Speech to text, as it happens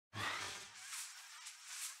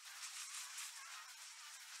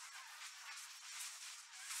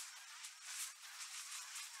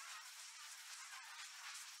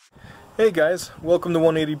Hey guys, welcome to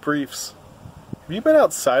 180 Briefs. Have you been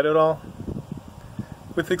outside at all?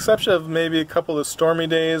 With the exception of maybe a couple of stormy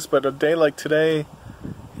days, but a day like today,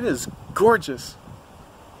 it is gorgeous.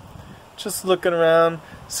 Just looking around,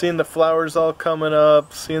 seeing the flowers all coming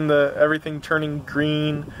up, seeing everything turning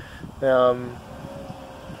green,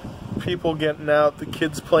 people getting out, the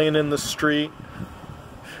kids playing in the street.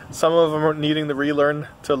 Some of them are needing to relearn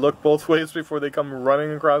to look both ways before they come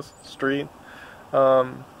running across the street.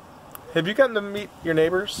 Have you gotten to meet your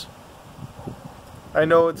neighbors? I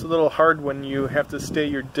know it's a little hard when you have to stay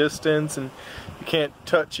your distance and you can't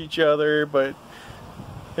touch each other, but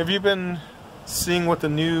have you been seeing what the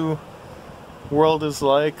new world is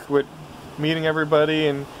like with meeting everybody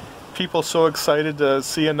and people so excited to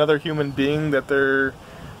see another human being that they're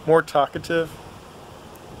more talkative?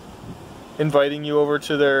 Inviting you over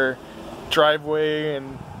to their driveway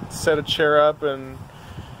and set a chair up and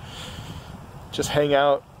just hang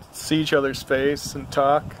out, see each other's face and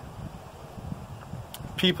talk.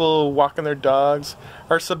 People walking their dogs.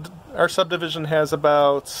 Our subdivision has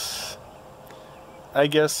about, I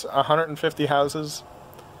guess, 150 houses,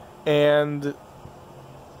 and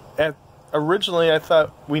originally I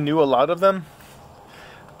thought we knew a lot of them,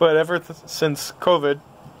 but ever since COVID,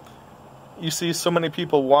 you see so many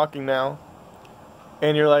people walking now,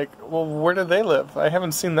 and you're like, well, where do they live? I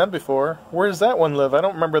haven't seen them before. Where does that one live? I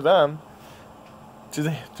don't remember them.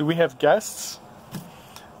 Do we have guests?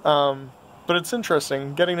 But it's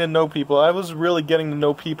interesting, getting to know people. I was really getting to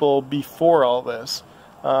know people before all this.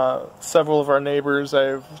 Several of our neighbors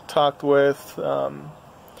I've talked with.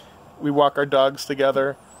 We walk our dogs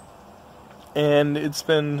together. And it's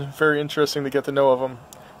been very interesting to get to know of them.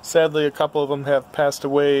 Sadly, a couple of them have passed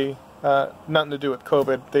away. Nothing to do with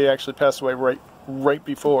COVID. They actually passed away right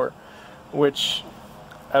before. Which,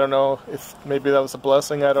 I don't know if maybe that was a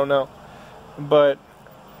blessing. I don't know. But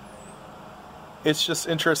it's just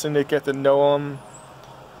interesting to get to know them,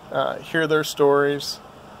 hear their stories.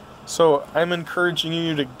 So I'm encouraging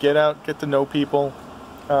you to get out, get to know people,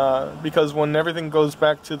 because when everything goes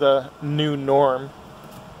back to the new norm,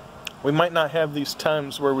 we might not have these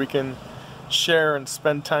times where we can share and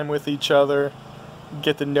spend time with each other,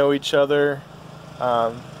 get to know each other.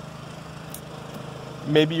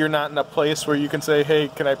 Maybe you're not in a place where you can say, hey,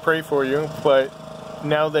 can I pray for you? But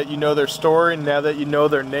now that you know their story, now that you know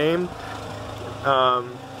their name,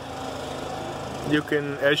 you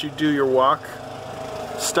can, as you do your walk,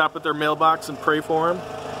 stop at their mailbox and pray for them.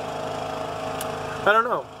 I don't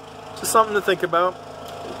know. Just something to think about.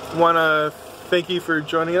 Want to thank you for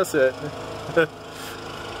joining us at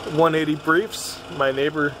 180 Briefs. My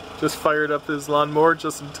neighbor just fired up his lawnmower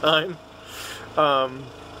just in time. But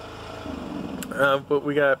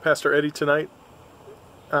we got Pastor Edye tonight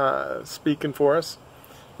speaking for us.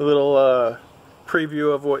 A little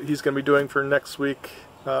preview of what he's going to be doing for next week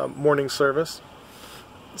morning service.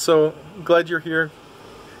 So glad you're here.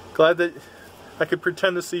 Glad that I could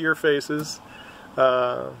pretend to see your faces.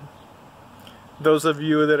 Those of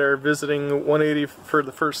you that are visiting 180 for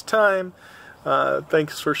the first time,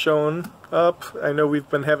 thanks for showing up. I know we've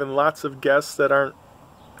been having lots of guests that aren't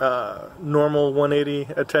normal 180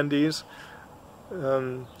 attendees,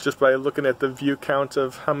 just by looking at the view count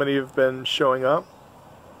of how many have been showing up.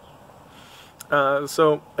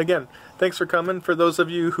 So again, thanks for coming. For those of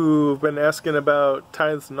you who've been asking about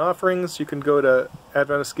tithes and offerings, you can go to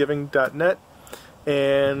adventistgiving.net,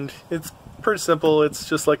 and it's pretty simple. It's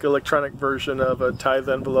just like an electronic version of a tithe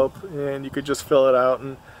envelope, and you could just fill it out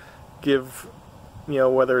and give,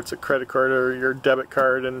 whether it's a credit card or your debit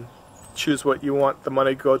card, and choose what you want the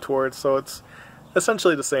money to go towards. So it's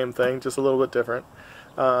essentially the same thing, just a little bit different,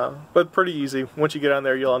 but pretty easy. Once you get on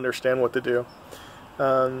there, you'll understand what to do.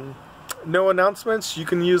 No announcements. You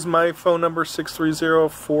can use my phone number,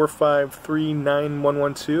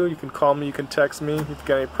 630-453-9112. You can call me, you can text me if you've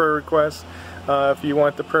got any prayer requests. If you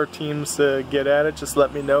want the prayer teams to get at it, just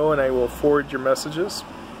let me know and I will forward your messages.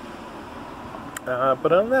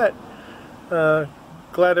 But on that,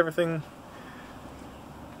 glad everything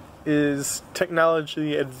is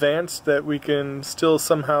technology advanced, that we can still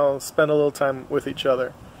somehow spend a little time with each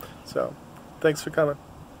other. So, thanks for coming.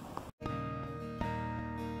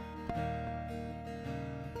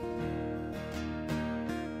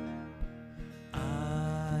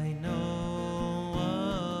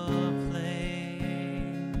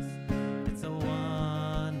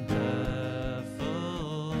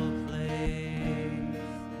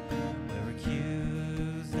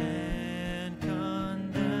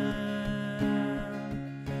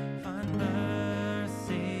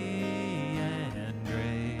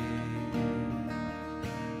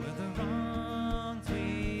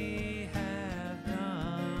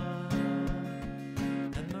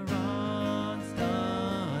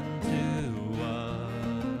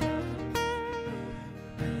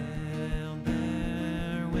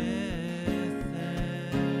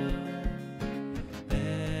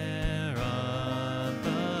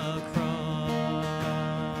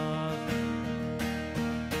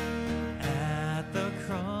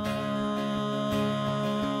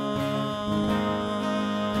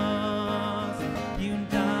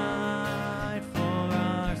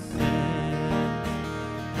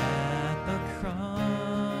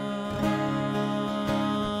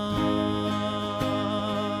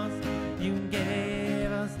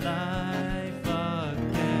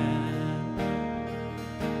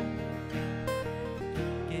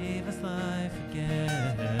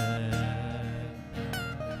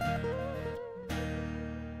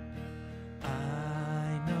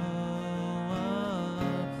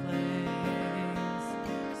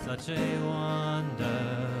 such a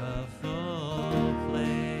wonderful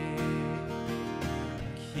place,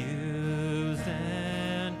 accused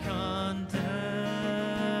and condemned,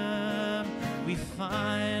 we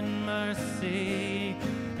find mercy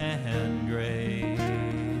and grace.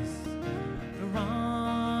 The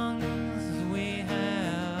wrongs we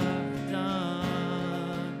have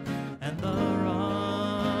done and the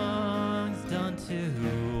wrongs done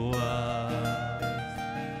to us,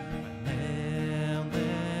 nailed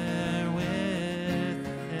there with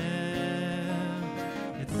him.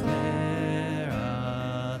 It's there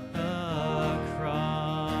at the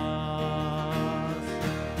cross.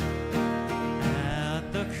 At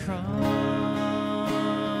the cross,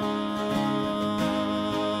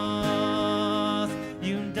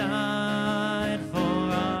 you died for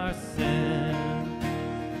our sin.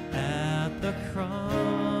 At the cross,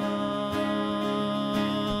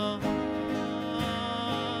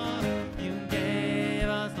 you gave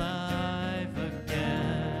us life again.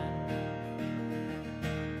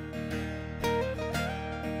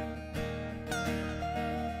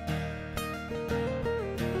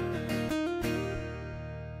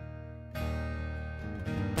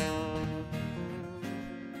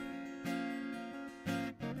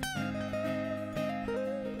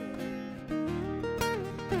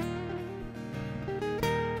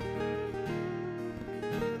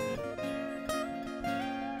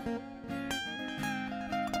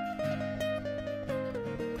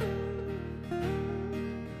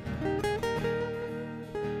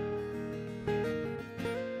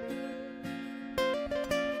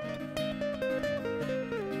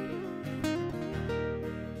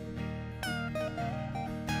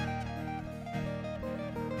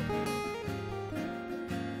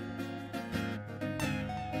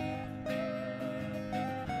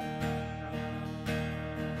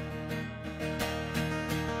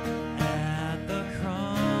 At the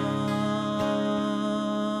cross,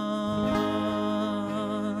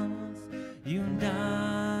 you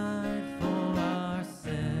died for our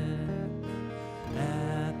sin.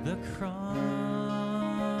 At the cross,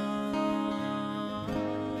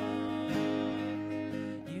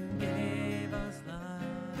 you gave us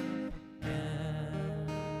life again.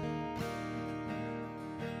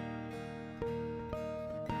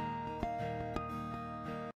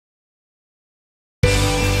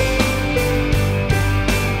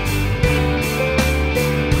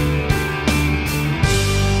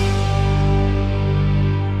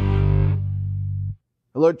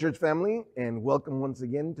 Hello, church family, and welcome once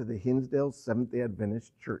again to the Hinsdale Seventh-day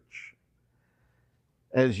Adventist Church.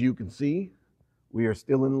 As you can see, we are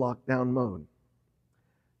still in lockdown mode.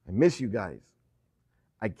 I miss you guys.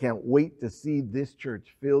 I can't wait to see this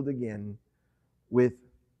church filled again with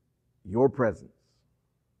your presence.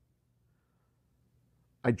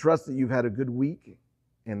 I trust that you've had a good week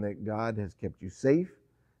and that God has kept you safe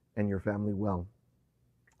and your family well.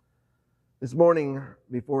 This morning,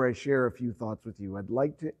 before I share a few thoughts with you, I'd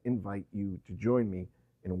like to invite you to join me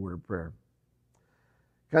in a word of prayer.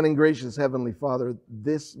 Kind and gracious Heavenly Father,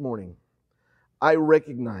 this morning, I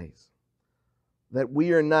recognize that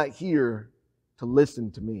we are not here to listen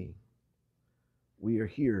to me. We are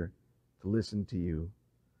here to listen to you.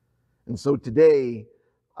 And so today,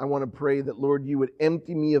 I want to pray that, Lord, you would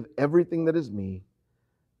empty me of everything that is me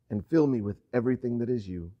and fill me with everything that is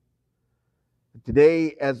you.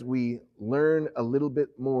 Today, as we learn a little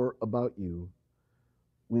bit more about you,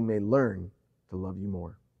 we may learn to love you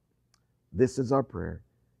more. This is our prayer.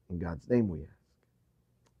 In God's name we ask.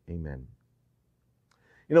 Amen.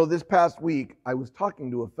 You know, this past week, I was talking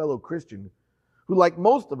to a fellow Christian who, like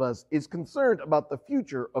most of us, is concerned about the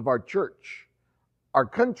future of our church, our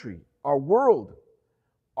country, our world,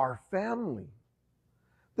 our family.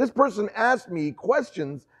 This person asked me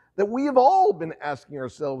questions that we have all been asking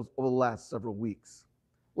ourselves over the last several weeks.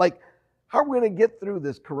 Like, how are we going to get through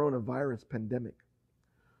this coronavirus pandemic?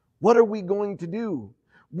 What are we going to do?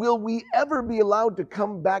 Will we ever be allowed to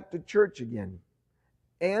come back to church again?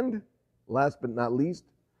 And, last but not least,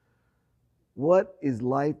 what is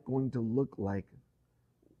life going to look like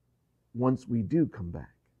once we do come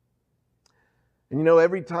back? And you know,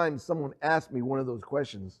 every time someone asks me one of those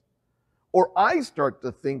questions, or I start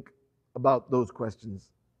to think about those questions,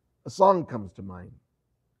 a song comes to mind.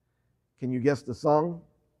 Can you guess the song?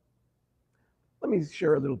 Let me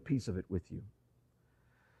share a little piece of it with you.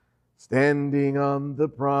 Standing on the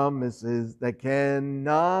promises that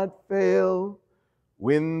cannot fail,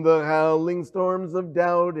 when the howling storms of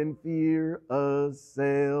doubt and fear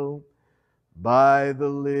assail, by the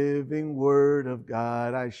living word of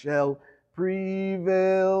God I shall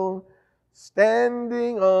prevail,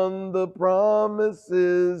 standing on the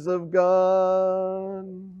promises of God.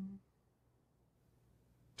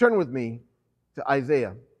 Turn with me to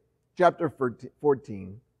Isaiah chapter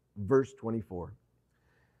 14, verse 24.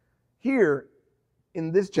 Here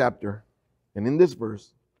in this chapter and in this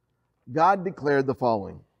verse, God declared the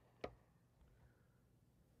following: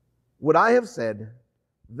 "What I have said,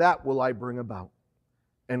 that will I bring about,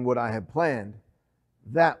 and what I have planned,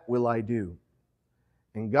 that will I do."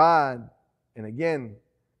 And again,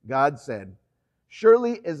 God said,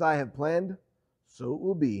 "Surely as I have planned, so it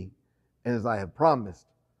will be, and as I have promised,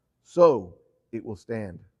 so it will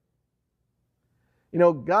stand." You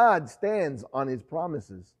know, God stands on his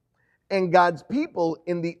promises, and God's people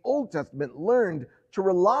in the Old Testament learned to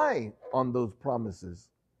rely on those promises.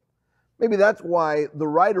 Maybe that's why the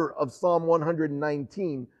writer of Psalm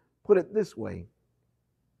 119 put it this way: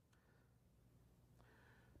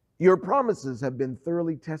 "Your promises have been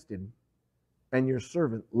thoroughly tested, and your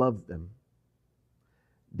servant loves them."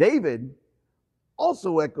 David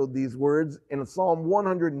also echoed these words in Psalm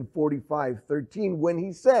 145:13 when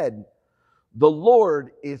he said, "The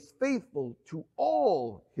Lord is faithful to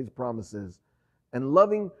all his promises and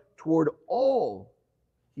loving toward all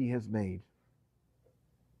he has made."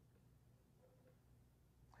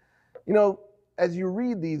 You know, as you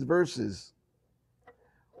read these verses,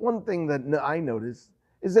 one thing that I noticed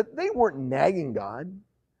is that they weren't nagging God.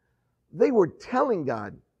 They were telling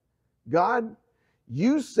God, "God,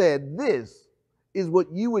 you said this is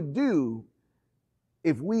what you would do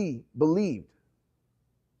if we believed.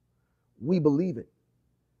 We believe it.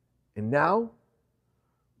 And now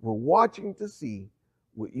we're watching to see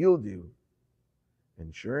what you'll do."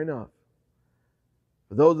 And sure enough,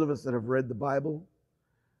 for those of us that have read the Bible,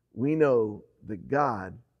 we know that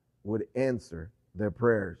God would answer their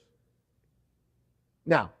prayers.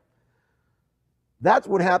 Now, that's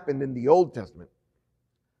what happened in the Old Testament.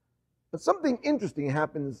 But something interesting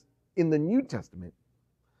happens in the New Testament.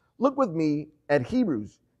 Look with me at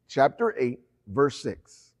Hebrews chapter 8, verse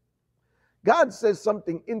 6. God says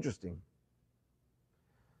something interesting.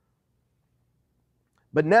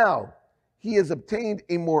 "But now he has obtained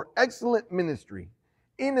a more excellent ministry,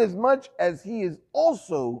 inasmuch as he is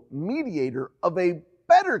also mediator of a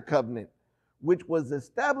better covenant, which was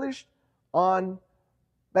established on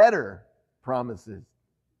better promises."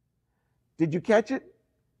 Did you catch it?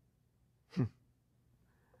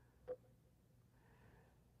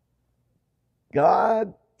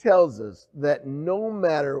 God tells us that no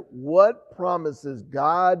matter what promises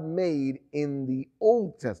God made in the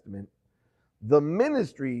Old Testament, the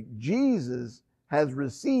ministry Jesus has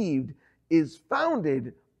received is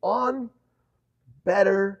founded on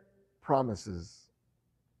better promises.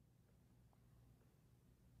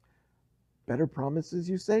 Better promises,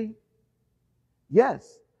 you say?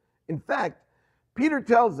 Yes. In fact, Peter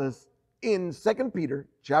tells us in 2 Peter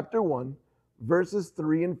chapter 1, verses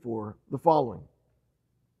 3 and 4, the following: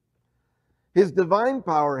 "His divine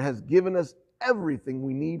power has given us everything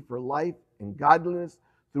we need for life and godliness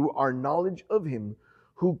through our knowledge of him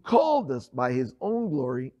who called us by his own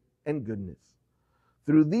glory and goodness.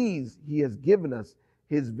 Through these he has given us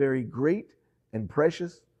his very great and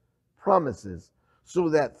precious promises, so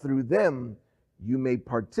that through them you may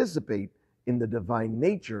participate in the divine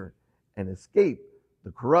nature and escape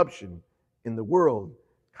the corruption in the world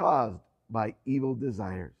caused by evil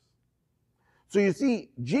desires." So you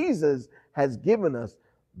see, Jesus has given us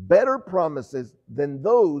better promises than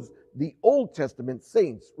those the Old Testament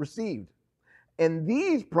saints received. And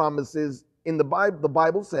these promises in the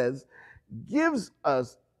Bible says, gives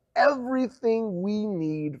us everything we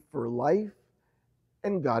need for life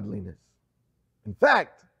and godliness. In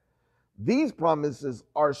fact, these promises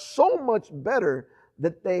are so much better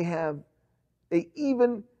that they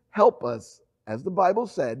even help us, as the Bible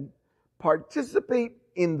said, participate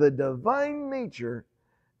in the divine nature,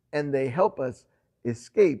 and they help us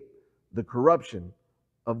escape the corruption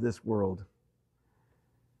of this world.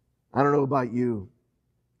 I don't know about you,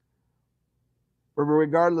 but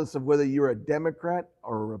regardless of whether you're a Democrat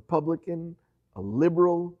or a Republican, a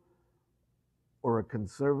liberal or a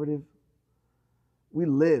conservative, we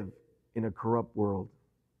live in a corrupt world.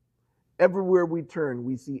 Everywhere we turn,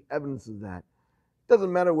 we see evidence of that. It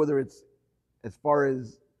doesn't matter whether it's as far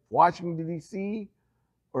as Washington, D.C.,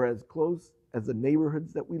 or as close as the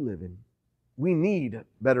neighborhoods that we live in. We need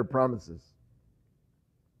better promises.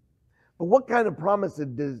 But what kind of promises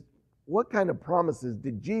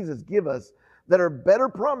did Jesus give us that are better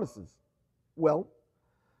promises? Well,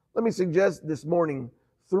 let me suggest this morning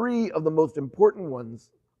 3 of the most important ones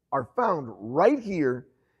are found right here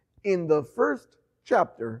in the first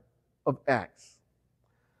chapter of Acts.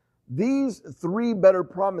 These 3 better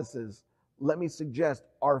promises, let me suggest,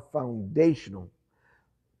 are foundational.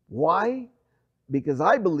 Why? because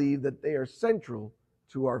I believe that they are central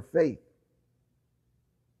to our faith.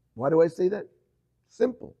 Why do I say that?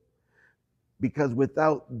 Simple. Because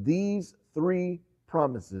without these three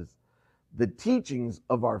promises, the teachings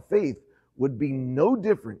of our faith would be no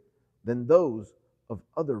different than those of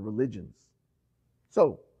other religions.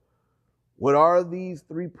 So, what are these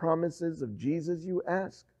three promises of Jesus, you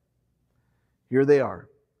ask? Here they are.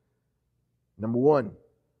 Number one,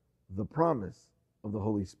 the promise of the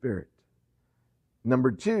Holy Spirit.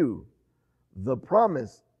 Number two, the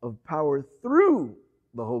promise of power through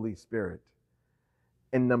the Holy Spirit.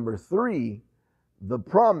 And number three, the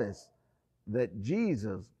promise that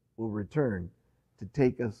Jesus will return to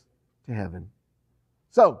take us to heaven.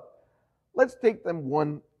 So, let's take them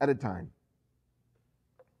one at a time.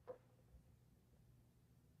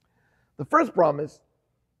 The first promise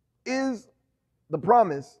is the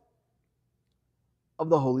promise of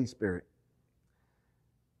the Holy Spirit.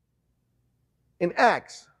 In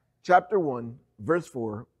Acts chapter 1, verse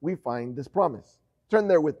 4, we find this promise. Turn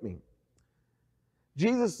there with me.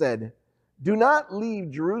 Jesus said, "Do not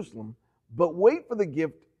leave Jerusalem, but wait for the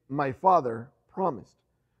gift my Father promised,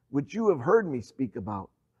 which you have heard me speak about.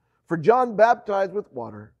 For John baptized with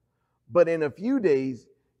water, but in a few days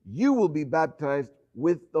you will be baptized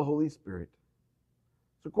with the Holy Spirit."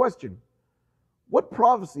 So question, what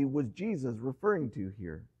prophecy was Jesus referring to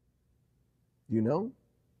here? Do you know?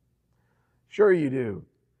 Sure you do.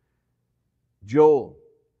 Joel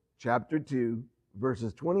chapter 2,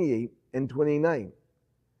 verses 28 and 29.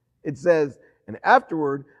 It says, "And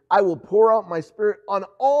afterward I will pour out my Spirit on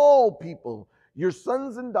all people. Your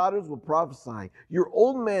sons and daughters will prophesy. Your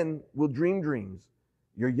old men will dream dreams.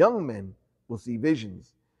 Your young men will see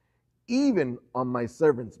visions. Even on my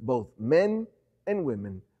servants, both men and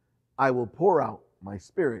women, I will pour out my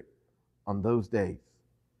Spirit on those days."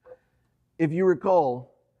 If you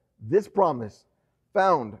recall, this promise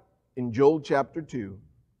found in Joel chapter 2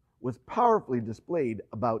 was powerfully displayed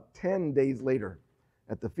about 10 days later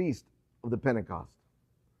at the Feast of the Pentecost.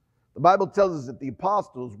 The Bible tells us that the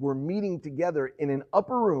apostles were meeting together in an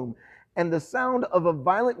upper room, and the sound of a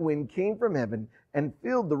violent wind came from heaven and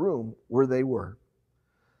filled the room where they were.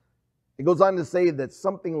 It goes on to say that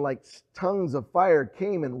something like tongues of fire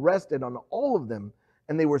came and rested on all of them,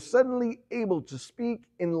 and they were suddenly able to speak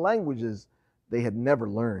in languages they had never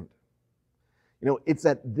learned. You know, it's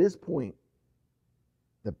at this point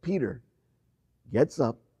that Peter gets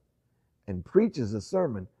up and preaches a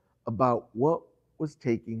sermon about what was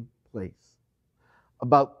taking place,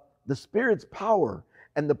 about the Spirit's power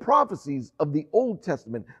and the prophecies of the Old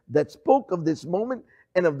Testament that spoke of this moment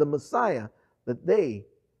and of the Messiah that they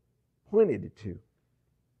pointed to.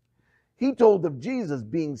 He told of Jesus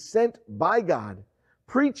being sent by God,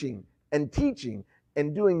 preaching and teaching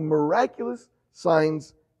and doing miraculous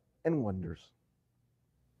signs and wonders.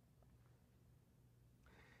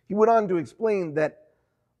 He went on to explain that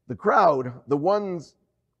the crowd,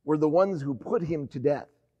 were the ones who put him to death.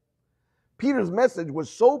 Peter's message was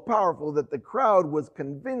so powerful that the crowd was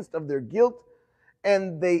convinced of their guilt,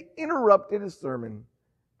 and they interrupted his sermon,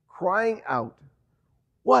 crying out,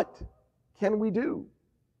 "What can we do?"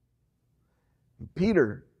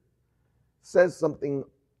 Peter says something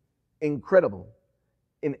incredible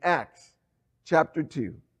in Acts chapter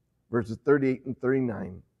 2, verses 38 and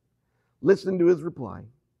 39. Listen to his reply.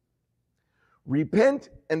 "Repent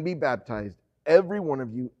and be baptized, every one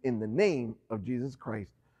of you, in the name of Jesus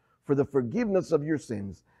Christ, for the forgiveness of your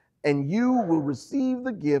sins, and you will receive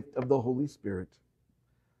the gift of the Holy Spirit.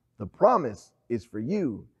 The promise is for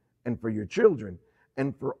you and for your children,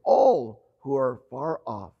 and for all who are far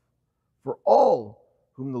off, for all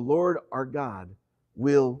whom the Lord our God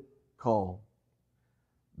will call."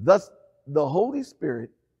 Thus, the Holy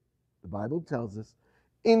Spirit, the Bible tells us,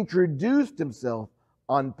 introduced himself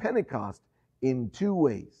on Pentecost in two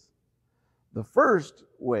ways. The first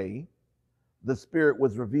way the Spirit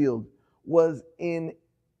was revealed was in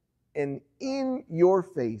an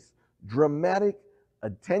in-your-face, dramatic,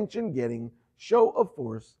 attention-getting show of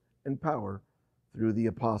force and power through the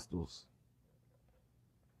apostles.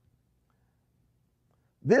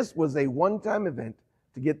 This was a one-time event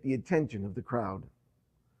to get the attention of the crowd.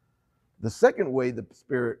 The second way the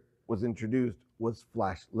Spirit was introduced was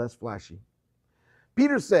less flashy.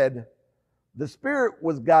 Peter said, the Spirit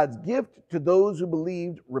was God's gift to those who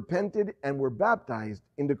believed, repented, and were baptized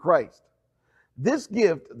into Christ. This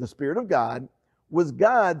gift, the Spirit of God, was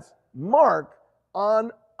God's mark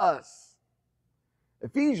on us.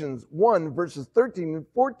 Ephesians 1 verses 13 and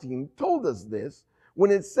 14 told us this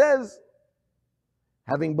when it says,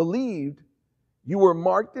 having believed, you were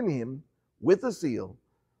marked in him with a seal,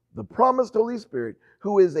 the promised Holy Spirit,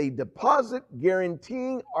 who is a deposit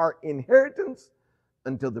guaranteeing our inheritance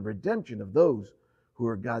until the redemption of those who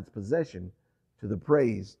are God's possession, to the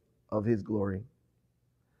praise of his glory.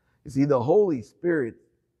 You see, the Holy Spirit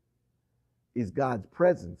is God's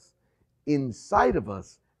presence inside of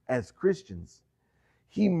us as Christians.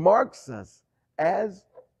 He marks us as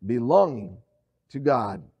belonging to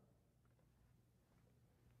God.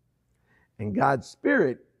 And God's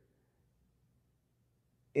Spirit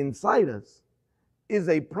inside us is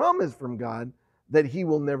a promise from God that he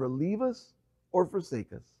will never leave us or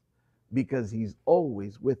forsake us, because he's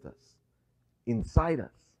always with us, inside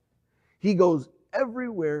us. He goes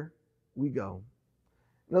everywhere we go.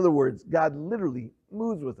 In other words, God literally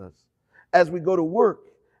moves with us as we go to work,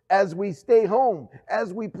 as we stay home,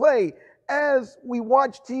 as we play, as we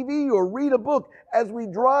watch TV or read a book, as we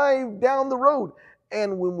drive down the road,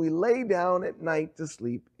 and when we lay down at night to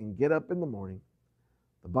sleep and get up in the morning.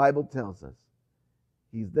 The Bible tells us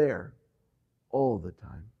he's there all the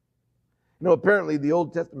time. You know, apparently the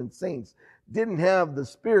Old Testament saints didn't have the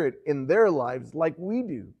Spirit in their lives like we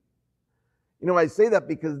do. You know, I say that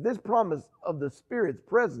because this promise of the Spirit's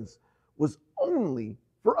presence was only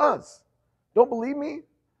for us. Don't believe me?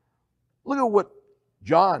 Look at what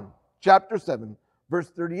John chapter 7, verse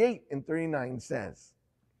 38 and 39 says.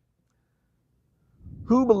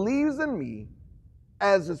 Who believes in me,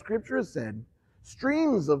 as the scripture has said,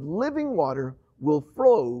 streams of living water will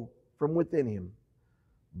flow from within him.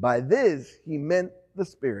 By this he meant the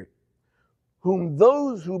Spirit, whom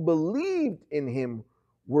those who believed in him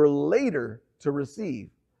were later to receive.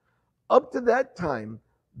 Up to that time,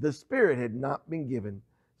 the Spirit had not been given,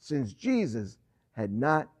 since Jesus had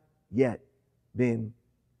not yet been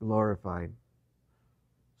glorified.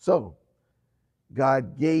 So,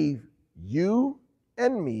 God gave you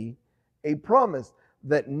and me a promise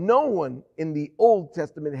that no one in the Old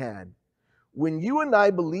Testament had. When you and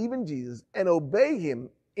I believe in Jesus and obey him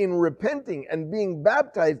in repenting and being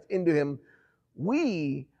baptized into him,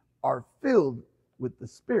 we are filled with the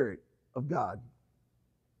Spirit of God.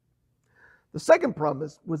 The second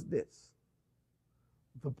promise was this: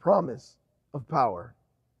 the promise of power.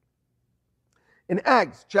 In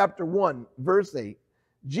Acts chapter 1, verse 8,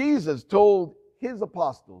 Jesus told his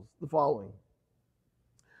apostles the following: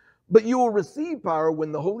 but you will receive power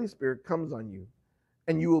when the Holy Spirit comes on you,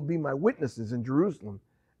 and you will be my witnesses in Jerusalem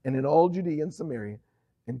and in all Judea and Samaria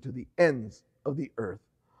and to the ends of the earth.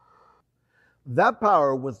 That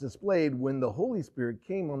power was displayed when the Holy Spirit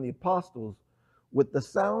came on the apostles with the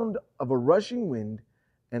sound of a rushing wind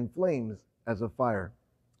and flames as of fire.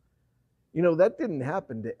 You know, that didn't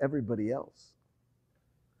happen to everybody else.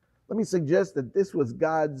 Let me suggest that this was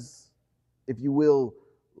God's, if you will,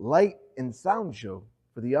 light and sound show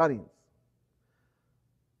for the audience.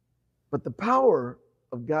 But the power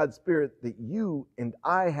of God's Spirit that you and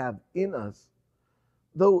I have in us,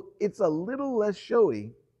 though it's a little less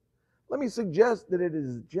showy, let me suggest that it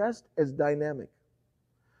is just as dynamic.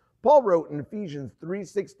 Paul wrote in Ephesians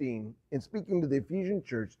 3:16, in speaking to the Ephesian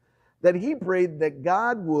church, that he prayed that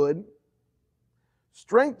God would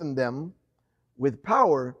strengthen them with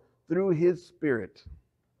power through his Spirit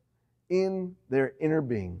in their inner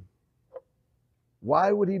being.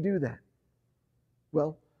 Why would he do that?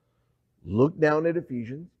 Well, look down at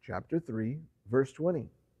Ephesians chapter 3, verse 20.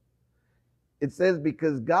 It says,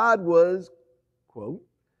 because God was, quote,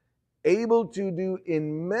 able to do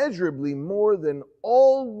immeasurably more than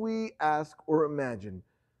all we ask or imagine,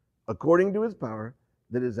 according to his power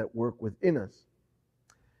that is at work within us.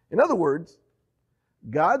 In other words,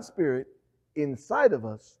 God's Spirit inside of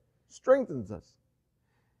us strengthens us.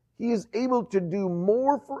 He is able to do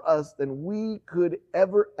more for us than we could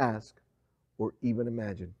ever ask or even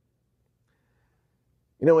imagine.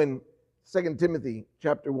 You know, in 2 Timothy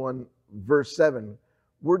chapter 1, verse 7,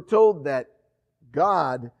 we're told that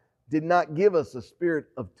God did not give us a spirit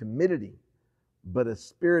of timidity, but a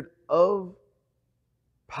spirit of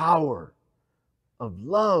power, of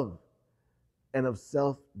love, and of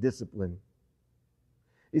self-discipline.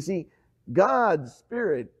 You see, God's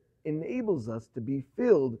Spirit enables us to be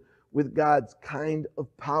filled with God's kind of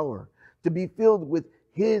power, to be filled with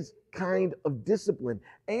his kind of discipline,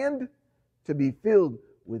 and to be filled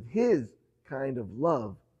with his kind of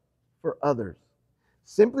love for others.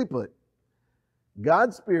 Simply put,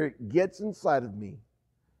 God's Spirit gets inside of me.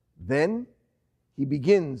 Then he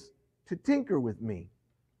begins to tinker with me.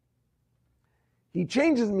 He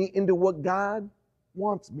changes me into what God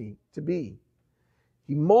wants me to be.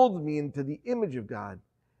 He molds me into the image of God.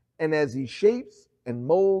 And as he shapes and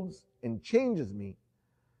molds and changes me,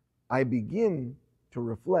 I begin to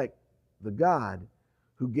reflect the God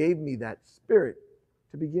who gave me that Spirit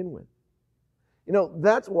to begin with. You know,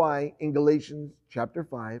 that's why in Galatians chapter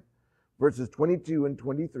 5, verses 22 and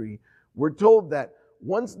 23, we're told that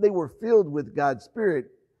once they were filled with God's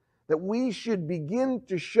Spirit, that we should begin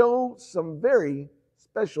to show some very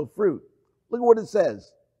special fruit. Look at what it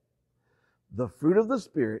says. The fruit of the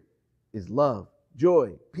Spirit is love,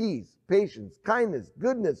 joy, peace, patience, kindness,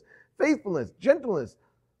 goodness, faithfulness, gentleness,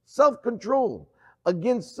 self-control.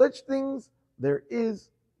 Against such things there is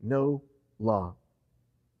no law.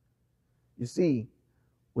 You see,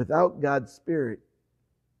 without God's Spirit,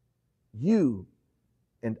 you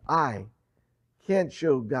and I can't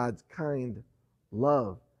show God's kind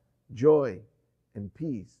love, joy, and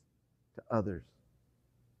peace to others.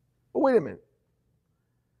 But wait a minute.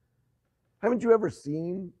 Haven't you ever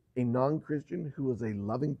seen a non-Christian who is a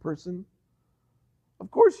loving person? Of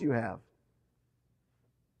course you have.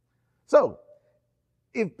 So,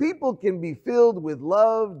 if people can be filled with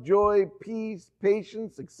love, joy, peace,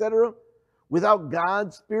 patience, etc., without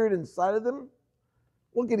God's Spirit inside of them,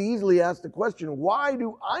 one could easily ask the question, why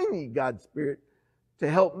do I need God's Spirit to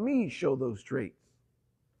help me show those traits?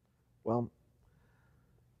 Well,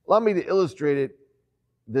 allow me to illustrate it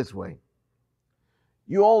this way.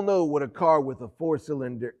 You all know what a car with a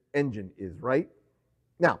 4-cylinder engine is, right?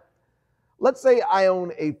 Now, let's say I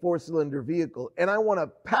own a 4-cylinder vehicle and I want to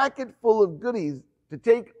pack it full of goodies to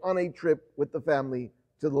take on a trip with the family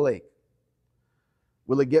to the lake.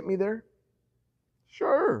 Will it get me there?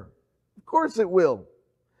 Sure, of course it will.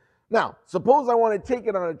 Now, suppose I want to take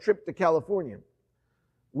it on a trip to California.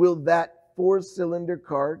 Will that 4-cylinder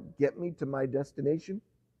car get me to my destination?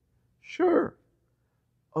 Sure,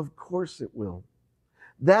 of course it will.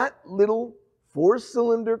 That little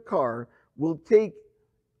 4-cylinder car will take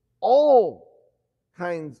all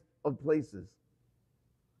kinds of places.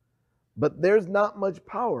 But there's not much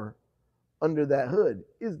power under that hood,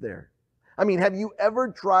 is there? I mean, have you ever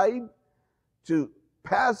tried to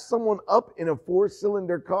pass someone up in a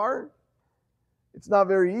 4-cylinder car? It's not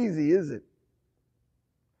very easy, is it?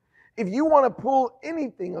 If you want to pull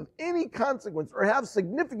anything of any consequence or have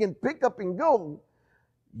significant pickup and go,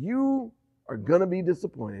 you are going to be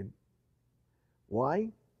disappointed. Why?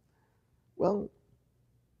 Well,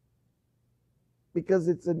 because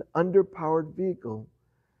it's an underpowered vehicle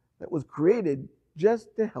that was created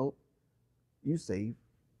just to help you save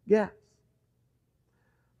gas.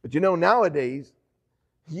 But you know, nowadays,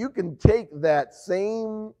 you can take that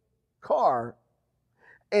same car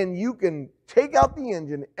and you can take out the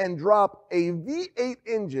engine and drop a V8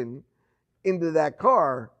 engine into that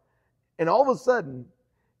car, and all of a sudden,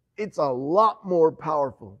 it's a lot more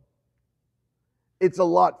powerful. It's a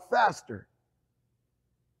lot faster.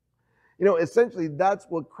 You know, essentially, that's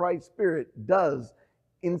what Christ's Spirit does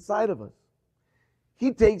inside of us.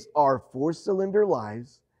 He takes our 4-cylinder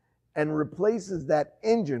lives and replaces that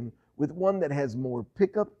engine with one that has more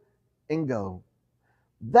pickup and go.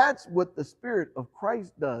 That's what the Spirit of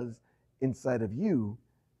Christ does inside of you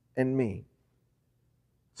and me.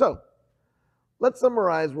 So, let's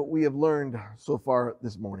summarize what we have learned so far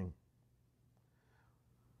this morning.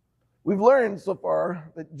 We've learned so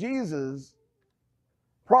far that Jesus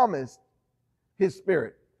promised His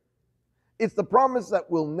Spirit. It's the promise that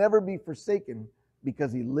will never be forsaken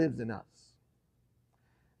because He lives in us.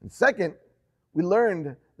 And second, we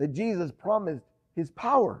learned that Jesus promised His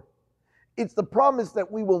power. It's the promise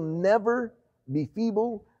that we will never be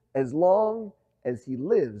feeble as long as He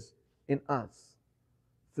lives in us,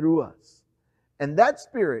 through us. And that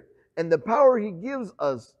Spirit and the power He gives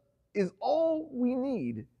us is all we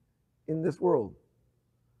need in this world.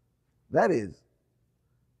 That is,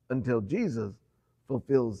 until Jesus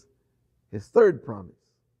fulfills His third promise.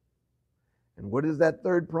 And what is that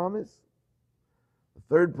third promise? The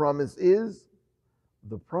third promise is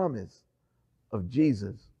the promise of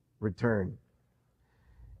Jesus' return.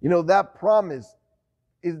 You know, that promise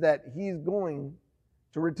is that He's going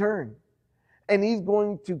to return. And He's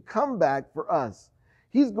going to come back for us.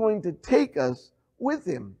 He's going to take us with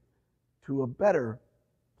Him to a better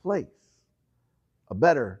place, a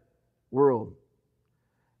better world.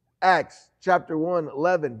 Acts chapter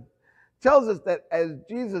 1:11 tells us that as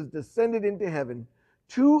Jesus descended into heaven,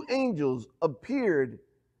 2 angels appeared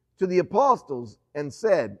to the apostles and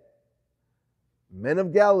said, "Men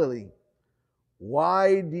of Galilee,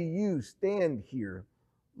 why do you stand here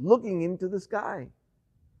looking into the sky?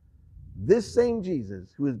 This same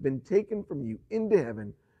Jesus who has been taken from you into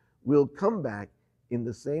heaven will come back in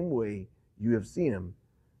the same way you have seen Him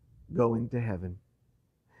go into heaven."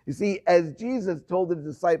 You see, as Jesus told the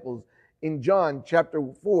disciples in John chapter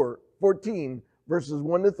 14, verses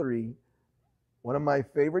 1 to 3, one of my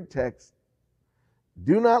favorite texts,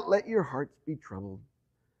 "Do not let your hearts be troubled.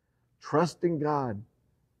 Trust in God.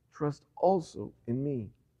 Trust also in me.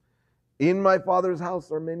 In my Father's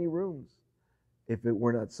house are many rooms. If it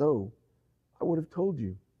were not so, I would have told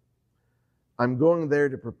you. I'm going there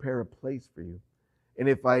to prepare a place for you. And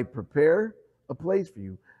if I prepare a place for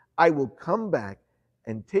you, I will come back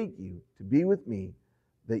and take you to be with me,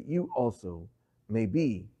 that you also may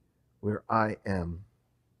be where I am.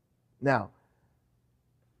 Now,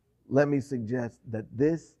 let me suggest that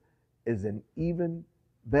this is an even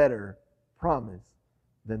better promise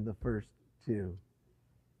than the first two.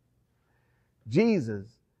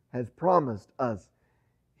 Jesus has promised us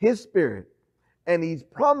His Spirit, and He's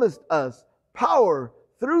promised us power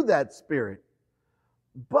through that Spirit.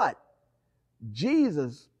 But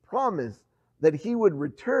Jesus' promise that He would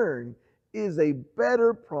return is a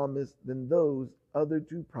better promise than those other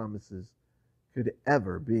two promises could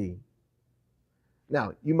ever be.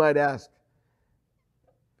 Now, you might ask,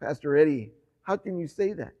 Pastor Edye, how can you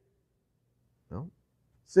say that? Well,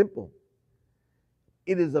 simple.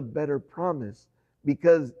 It is a better promise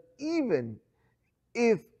because even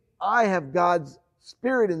if I have God's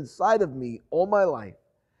Spirit inside of me all my life,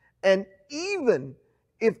 and even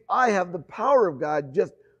if I have the power of God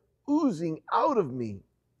just oozing out of me,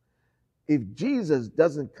 if Jesus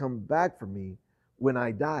doesn't come back for me when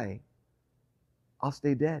I die, I'll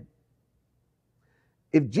stay dead.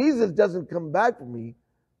 If Jesus doesn't come back for me,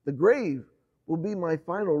 the grave will be my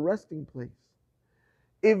final resting place.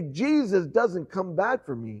 If Jesus doesn't come back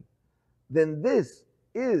for me, then this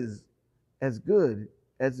is as good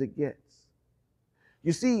as it gets.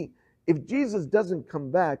 You see, if Jesus doesn't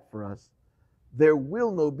come back for us, there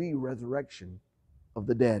will no be resurrection of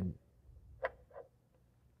the dead.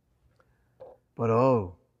 But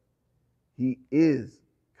oh, He is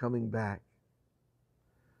coming back.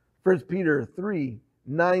 1 Peter 3,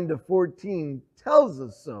 9-14 tells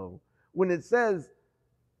us so when it says,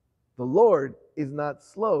 the Lord is not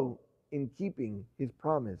slow in keeping His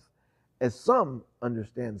promise, as some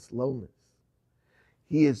understand slowness.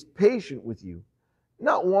 He is patient with you,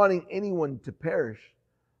 not wanting anyone to perish,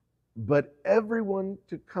 but everyone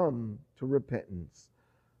to come to repentance.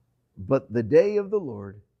 But the day of the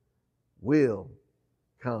Lord will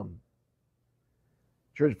come.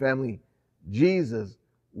 Church family, Jesus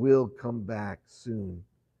will come back soon.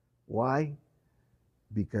 Why?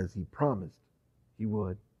 Because He promised He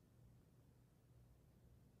would.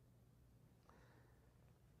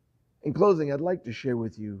 In closing, I'd like to share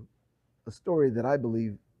with you a story that I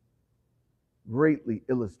believe greatly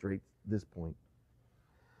illustrates this point.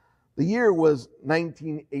 The year was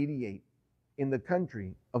 1988 in the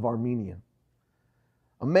country of Armenia.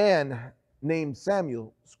 A man named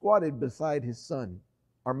Samuel squatted beside his son,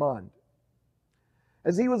 Armand,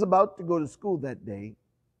 as he was about to go to school that day,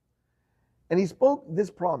 and he spoke this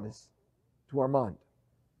promise to Armand.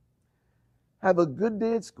 Have a good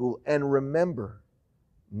day at school, and remember,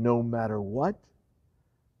 no matter what,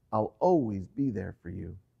 I'll always be there for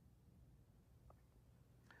you.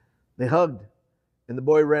 They hugged, and the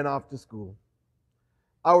boy ran off to school.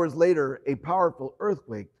 Hours later, a powerful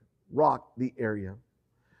earthquake rocked the area.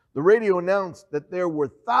 The radio announced that there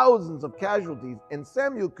were thousands of casualties, and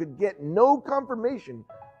Samuel could get no confirmation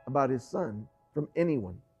about his son from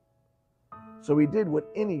anyone. So he did what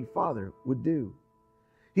any father would do.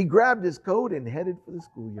 He grabbed his coat and headed for the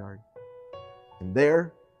schoolyard. And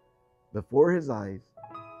there, before his eyes,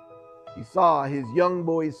 he saw his young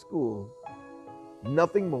boy's school,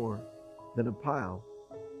 nothing more than a pile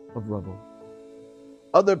of rubble.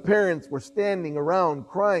 Other parents were standing around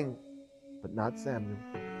crying, but not Samuel.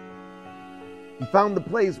 He found the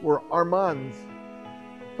place where Armand's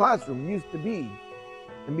classroom used to be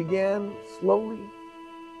and began slowly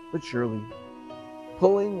but surely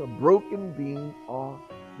pulling a broken beam off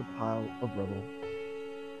the pile of rubble.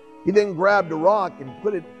 He then grabbed a rock and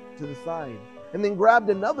put it to the side, and then grabbed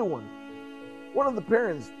another one. One of the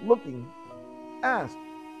parents, looking, asked,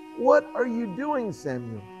 "What are you doing,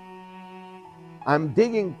 Samuel?" "I'm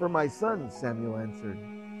digging for my son," Samuel answered.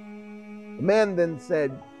 The man then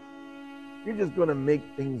said, "You're just going to make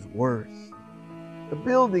things worse. The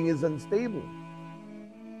building is unstable."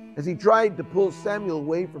 As he tried to pull Samuel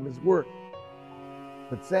away from his work,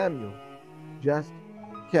 but Samuel just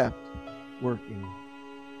kept working.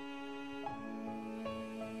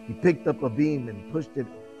 He picked up a beam and pushed it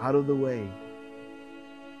out of the way.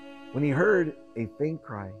 When he heard a faint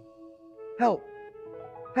cry, "Help!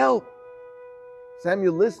 Help!"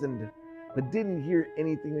 Samuel listened, but didn't hear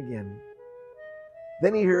anything again.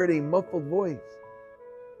 Then he heard a muffled voice,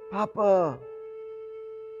 "Papa!"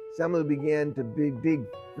 Samuel began to dig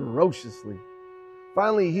ferociously.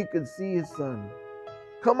 Finally, he could see his son.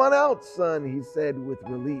 "Come on out, son," he said with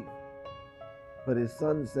relief. But his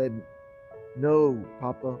son said, "No,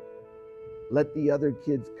 Papa, let the other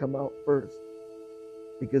kids come out first,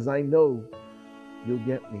 because I know you'll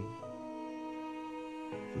get me."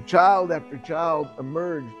 So child after child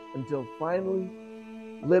emerged until finally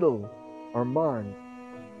little Armand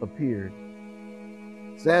appeared.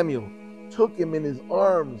 Samuel took him in his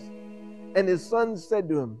arms, and his son said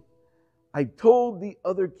to him, "I told the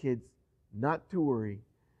other kids not to worry,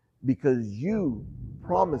 because you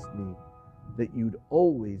promised me that you'd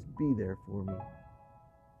always be there for me."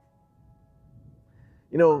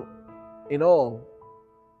 You know, in all,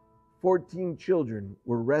 14 children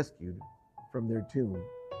were rescued from their tomb,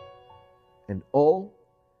 and all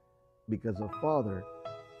because a father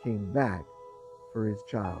came back for his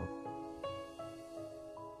child.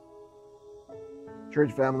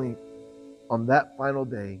 Church family, on that final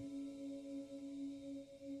day,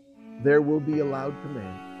 there will be a loud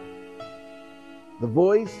command, the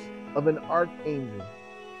voice of an archangel,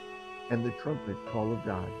 and the trumpet call of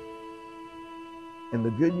God. And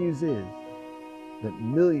the good news is that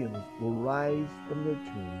millions will rise from their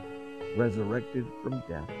tomb, resurrected from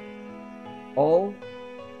death, all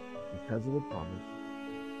because of the promise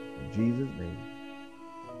in Jesus' name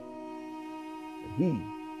that He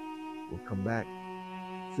will come back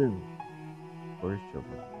soon for His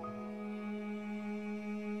children.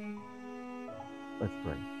 Let's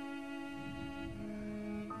pray.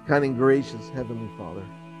 Kind and gracious Heavenly Father,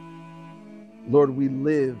 Lord, we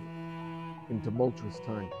live in tumultuous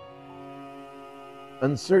times.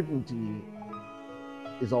 Uncertainty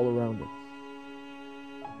is all around us.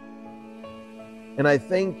 And I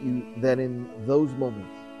thank you that in those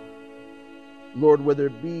moments, Lord, whether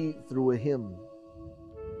it be through a hymn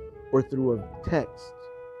or through a text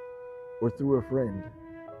or through a friend,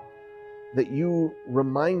 that you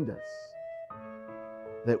remind us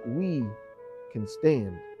that we can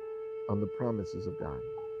stand on the promises of God.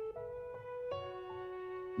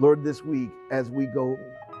 Lord, this week, as we go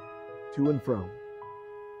to and fro,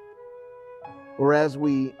 or as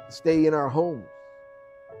we stay in our homes,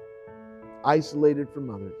 isolated from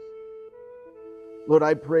others, Lord,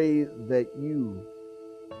 I pray that you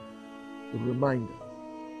would remind us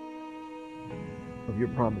of your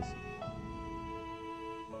promises.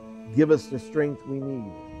 Give us the strength we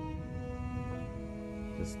need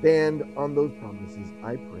to stand on those promises,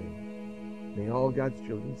 I pray. May all God's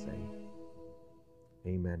children say,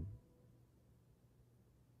 amen.